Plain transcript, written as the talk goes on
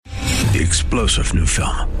The explosive new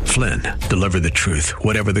film, Flynn, deliver the truth,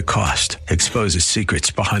 whatever the cost, exposes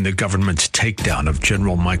secrets behind the government's takedown of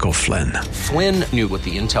General Michael Flynn. Flynn knew what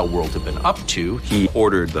the intel world had been up to. He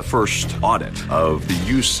ordered the first audit of the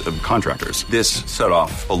use of contractors. This set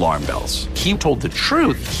off alarm bells. He told the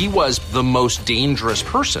truth. He was the most dangerous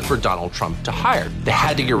person for Donald Trump to hire. They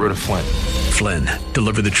had to get rid of Flynn. Flynn,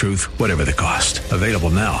 deliver the truth, whatever the cost. Available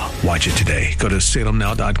now. Watch it today. Go to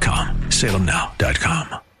salemnow.com.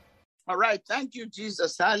 salemnow.com. All right. Thank you,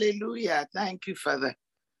 Jesus. Hallelujah. Thank you, Father.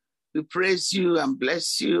 We praise you and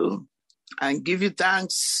bless you and give you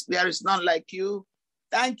thanks. There is none like you.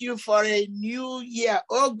 Thank you for a new year.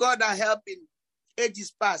 Oh God, our help in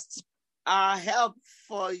ages past. Our help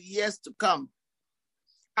for years to come.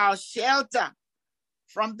 Our shelter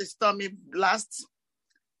from the stormy blast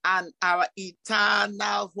and our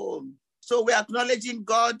eternal home. So we're acknowledging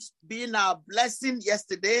God being our blessing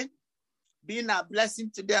yesterday, being our blessing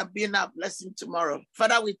today, and being our blessing tomorrow.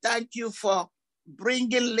 Father, we thank you for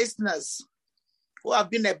bringing listeners who have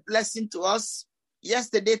been a blessing to us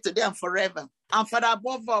yesterday, today, and forever. And Father,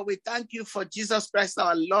 above all, we thank you for Jesus Christ,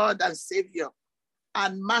 our Lord and Savior,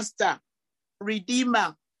 and Master,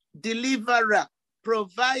 Redeemer, Deliverer,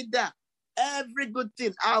 Provider, every good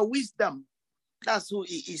thing, our wisdom. That's who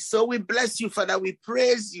he is. So we bless you, Father. We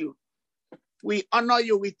praise you. We honor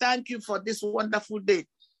you. We thank you for this wonderful day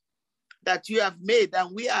that you have made,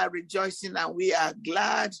 and we are rejoicing and we are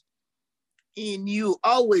glad in you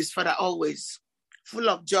always, Father, always, full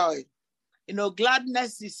of joy. You know,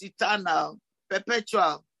 gladness is eternal,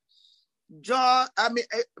 perpetual. Joy,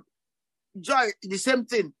 joy, the same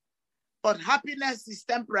thing, but happiness is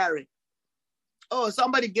temporary. Oh,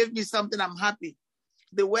 somebody gave me something, I'm happy.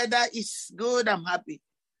 The weather is good, I'm happy.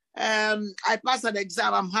 I passed an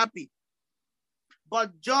exam, I'm happy.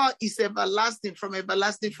 But joy is everlasting, from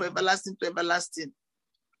everlasting to everlasting.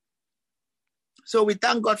 So we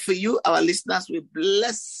thank God for you, our listeners. We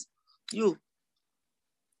bless you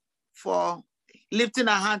for lifting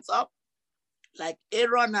our hands up like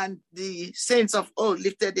Aaron and the saints of old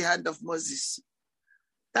lifted the hand of Moses.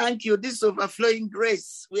 Thank you. This overflowing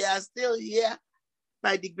grace. We are still here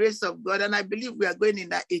by the grace of God, and I believe we are going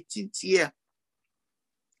in our 18th year.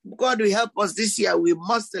 God will help us this year. We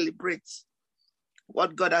must celebrate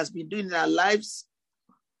what God has been doing in our lives.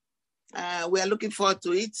 We are looking forward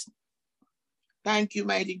to it. Thank you,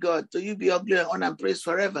 mighty God. To you be all glory, honor, and praise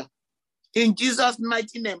forever. In Jesus'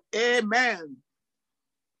 mighty name, amen.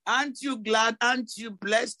 Aren't you glad? Aren't you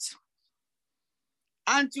blessed?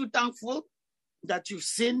 Aren't you thankful that you've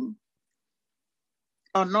seen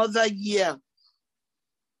another year,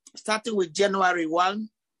 starting with January 1,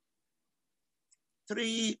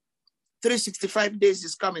 365 days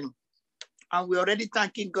is coming. And we're already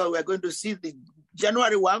thanking God. We're going to see the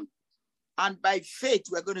January 1, and by faith,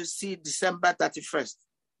 we're going to see December 31st.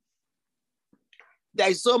 There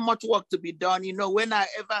is so much work to be done. You know,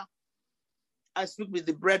 whenever I speak with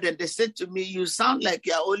the brethren, they said to me, you sound like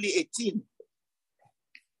you're only 18.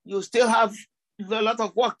 You still have a lot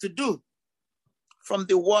of work to do from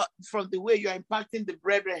the way you're impacting the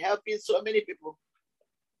brethren, helping so many people.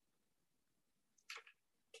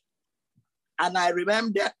 And I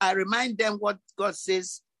remind them what God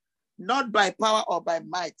says, not by power or by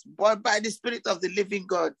might, but by the Spirit of the living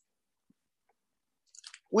God.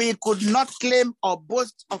 We could not claim or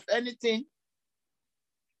boast of anything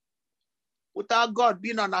without God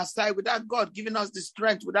being on our side, without God giving us the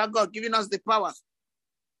strength, without God giving us the power,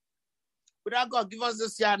 without God giving us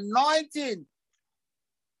this anointing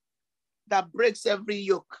that breaks every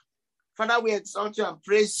yoke. Father, we exalt you and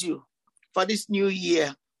praise you for this new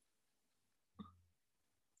year.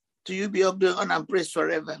 To you be all glory, honor, and praise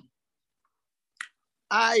forever.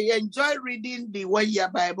 I enjoy reading the 1 Year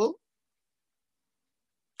Bible.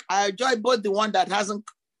 I enjoy both the one that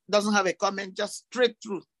doesn't have a comment, just straight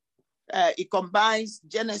through. It combines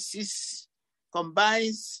Genesis,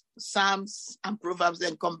 combines Psalms and Proverbs,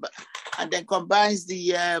 and then combines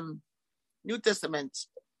the New Testament.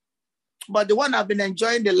 But the one I've been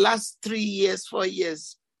enjoying the last 3 years, 4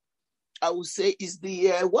 years, I would say, is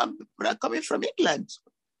the one coming from England,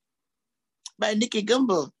 by Nicky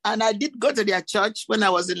Gumbel. And I did go to their church when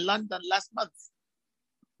I was in London last month.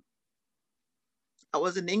 I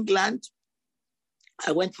was in England.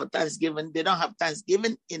 I went for Thanksgiving. They don't have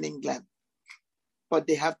Thanksgiving in England, but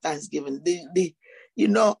they have Thanksgiving. You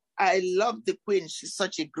know, I love the Queen. She's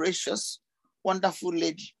such a gracious, wonderful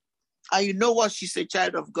lady. And you know what? She's a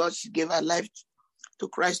child of God. She gave her life to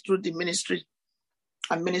Christ through the ministry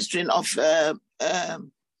and ministering of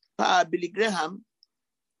Billy Graham,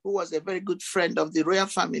 who was a very good friend of the royal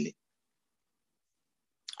family.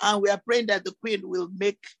 And we are praying that the Queen will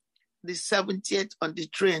make the 70th on the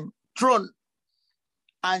throne,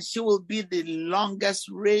 and she will be the longest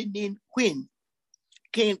reigning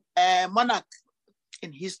monarch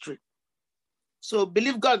in history. So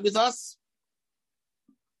believe God with us.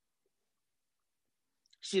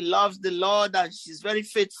 She loves the Lord and she's very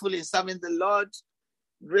faithful in serving the Lord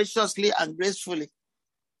graciously and gracefully.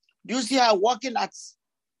 Do you see her walking at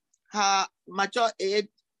her mature age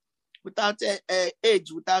without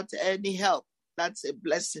any help? That's a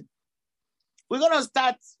blessing. We're going to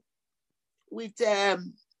start with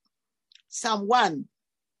Psalm 1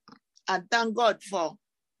 and thank God for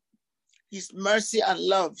his mercy and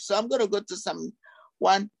love. So I'm going to go to Psalm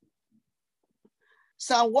 1.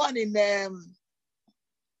 Psalm 1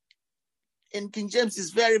 in King James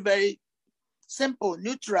is very, very simple,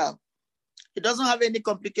 neutral. It doesn't have any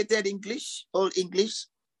complicated English, Old English.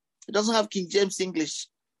 It doesn't have King James English.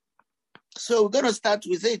 So we're going to start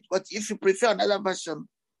with it. But if you prefer another version,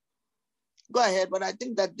 go ahead. But I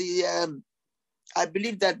think that I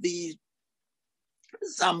believe that the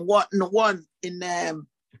Psalm 1 in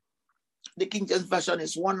the King James Version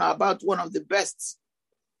is about one of the best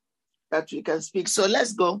that we can speak. So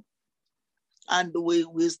let's go. And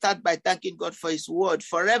we'll start by thanking God for his word.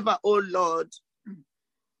 Forever, O Lord,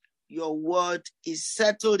 your word is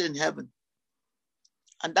settled in heaven.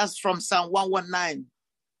 And that's from Psalm 119.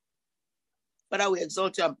 Father, we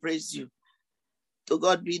exalt you and praise you. To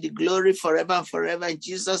God be the glory forever and forever. In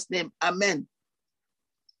Jesus' name, amen.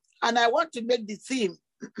 And I want to make the theme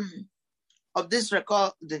of this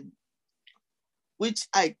recording, which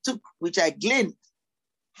I gleaned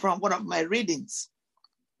from one of my readings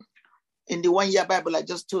in the 1 year Bible I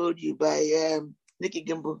just told you by Nikki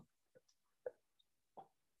Gimble.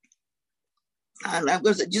 And I'm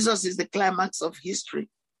going to say Jesus is the climax of history.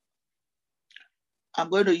 I'm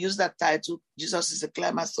going to use that title, Jesus is the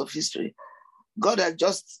climax of history. God has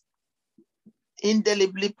just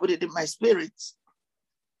indelibly put it in my spirit.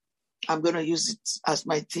 I'm going to use it as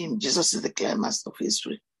my theme. Jesus is the climax of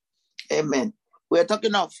history. Amen. We're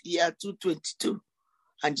talking of year 222,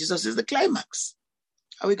 and Jesus is the climax.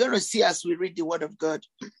 And we're going to see as we read the word of God.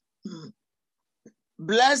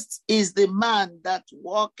 Blessed is the man that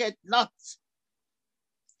walketh not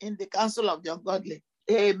in the counsel of the ungodly.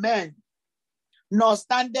 Amen. Nor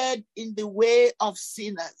standeth in the way of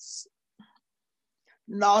sinners,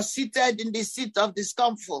 nor seated in the seat of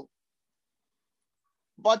discomfort.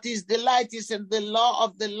 But his delight is in the law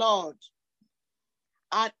of the Lord,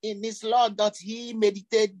 and in his law doth he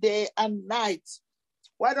meditate day and night.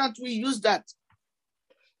 Why don't we use that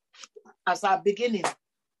as our beginning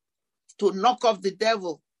to knock off the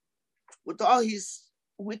devil with all his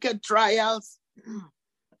wicked trials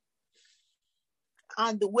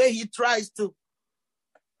and the way he tries to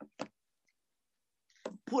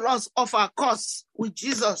pull us off our course with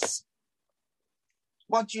Jesus.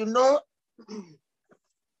 But you know,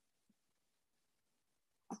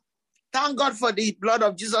 thank God for the blood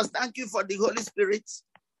of Jesus. Thank you for the Holy Spirit.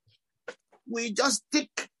 We just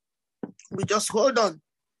hold on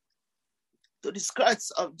to the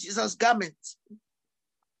skirts of Jesus' garment,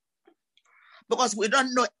 because we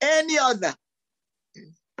don't know any other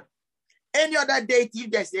deity.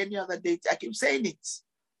 If there's any other deity, I keep saying it.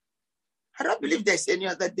 I don't believe there's any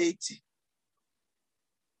other deity.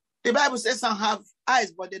 The Bible says some have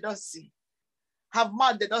eyes, but they don't see. Have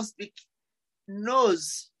mouth, they don't speak.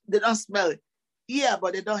 Nose, they don't smell. Ear,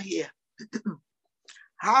 but they don't hear.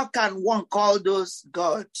 How can one call those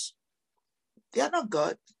gods? They are not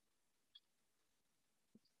God.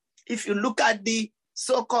 If you look at the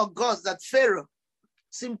so-called gods that Pharaoh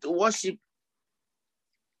seemed to worship,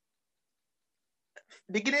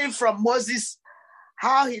 beginning from Moses,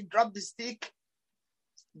 how he dropped the stick,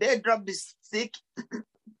 they dropped the stick,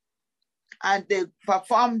 and they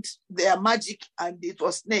performed their magic, and it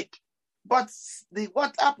was snake. But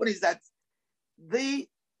what happened is that the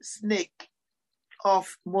snake of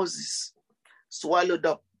Moses swallowed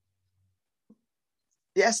up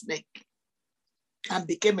their snake and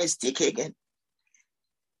became a stick again,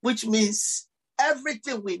 which means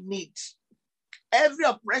everything we need, every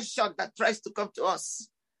oppression that tries to come to us,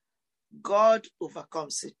 God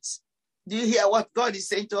overcomes it. Do you hear what God is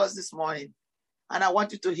saying to us this morning? And I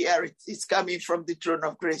want you to hear it. It's coming from the throne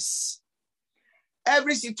of grace.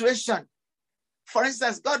 Every situation, for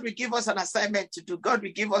instance, God will give us an assignment to do. God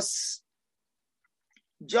will give us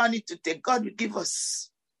journey to take. God will give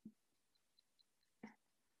us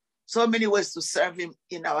so many ways to serve him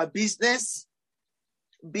in our business,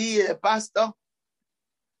 be it a pastor,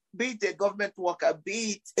 be it a government worker,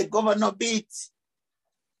 be it a governor, be it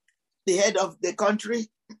the head of the country.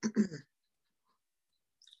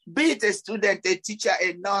 Be it a student, a teacher,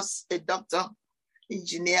 a nurse, a doctor,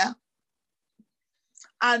 engineer,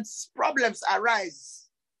 and problems arise.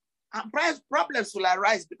 And problems will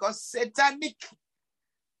arise because satanic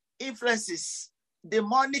influences,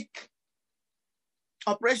 demonic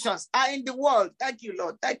operations are in the world. Thank you,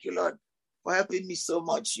 Lord. Thank you, Lord, for helping me so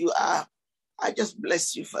much. I just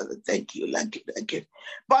bless you, Father. Thank you. Thank you.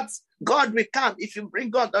 But God will come if you bring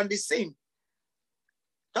God on the scene.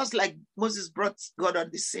 Just like Moses brought God on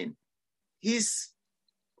the scene. He's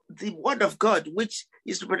the word of God, which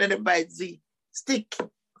is represented by the stick,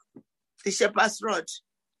 the shepherd's rod.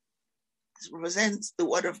 It represents the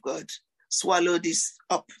word of God. Swallow this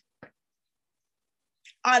up.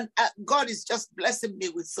 And God is just blessing me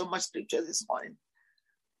with so much scripture this morning.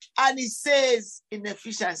 And he says in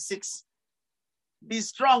Ephesians 6, be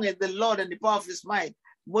strong in the Lord and the power of his might.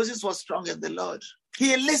 Moses was strong in the Lord.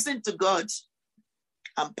 He listened to God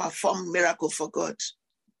and performed miracle for God.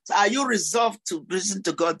 So are you resolved to listen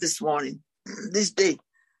to God this morning, this day?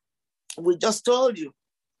 We just told you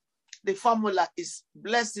the formula is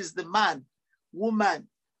blessed is the man, woman,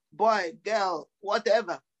 boy, girl,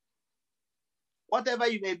 whatever. Whatever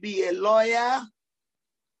you may be, a lawyer,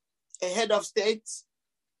 a head of state,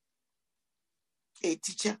 a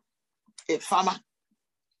teacher, a farmer,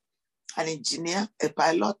 an engineer, a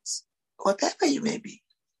pilot, whatever you may be.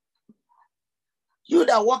 You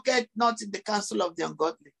that walketh not in the counsel of the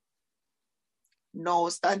ungodly,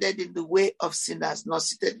 nor standeth in the way of sinners, nor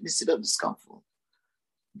seated in the seat of the scornful.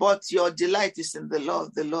 But your delight is in the law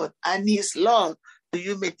of the Lord, and his law do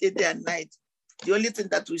you meditate day and night. The only thing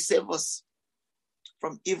that will save us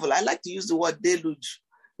from evil. I like to use the word deluge.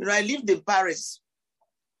 I lived in Paris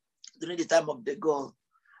during the time of de Gaulle,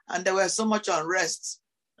 and there was so much unrest.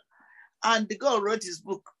 And de Gaulle wrote his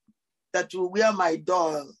book that will wear my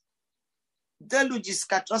doll. Deluge is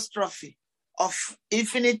catastrophe of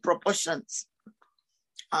infinite proportions,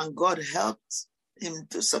 and God helped him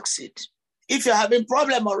to succeed. If you're having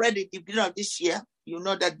problem already at the beginning of this year, you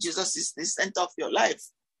know that Jesus is the center of your life.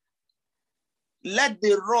 Let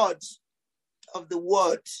the rod of the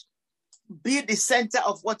word be the center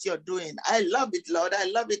of what you're doing. I love it, Lord. I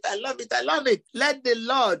love it. I love it. I love it. Let the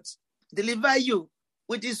Lord deliver you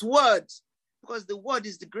with his word, because the word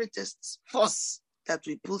is the greatest force that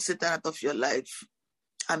will pull Satan out of your life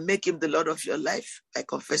and make him the Lord of your life by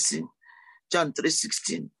confessing John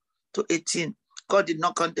 3:16-18. God did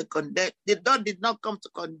not come to condemn. The Lord did not come to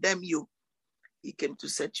condemn you. He came to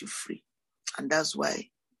set you free. And that's why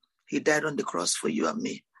he died on the cross for you and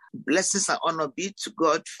me. Blessings and honor be to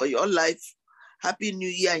God for your life. Happy New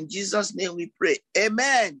Year. In Jesus' name we pray.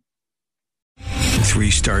 Amen.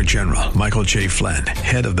 3-star General Michael J. Flynn,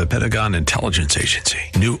 head of the Pentagon Intelligence Agency,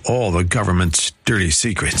 knew all the government's dirty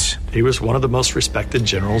secrets. He was one of the most respected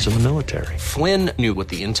generals in the military. Flynn knew what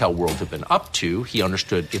the intel world had been up to. He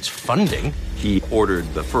understood its funding. He ordered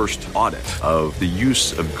the first audit of the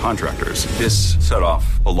use of contractors. This set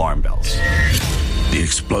off alarm bells. The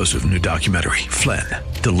explosive new documentary, Flynn,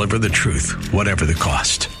 Deliver the Truth, Whatever the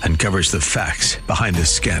Cost, uncovers the facts behind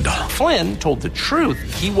this scandal. Flynn told the truth.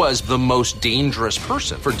 He was the most dangerous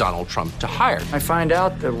person for Donald Trump to hire. I find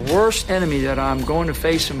out the worst enemy that I'm going to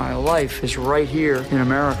face in my life is right here in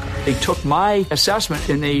America. They took my assessment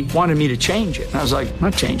and they wanted me to change it. And I was like, I'm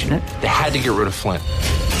not changing it. They had to get rid of Flynn.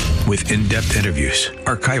 With in-depth interviews,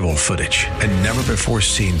 archival footage, and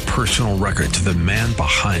never-before-seen personal records of the man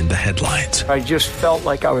behind the headlines. I just felt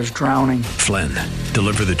like I was drowning. Flynn,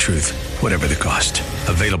 Deliver the Truth, Whatever the Cost.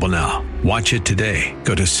 Available now. Watch it today.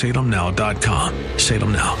 Go to salemnow.com.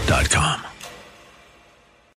 salemnow.com.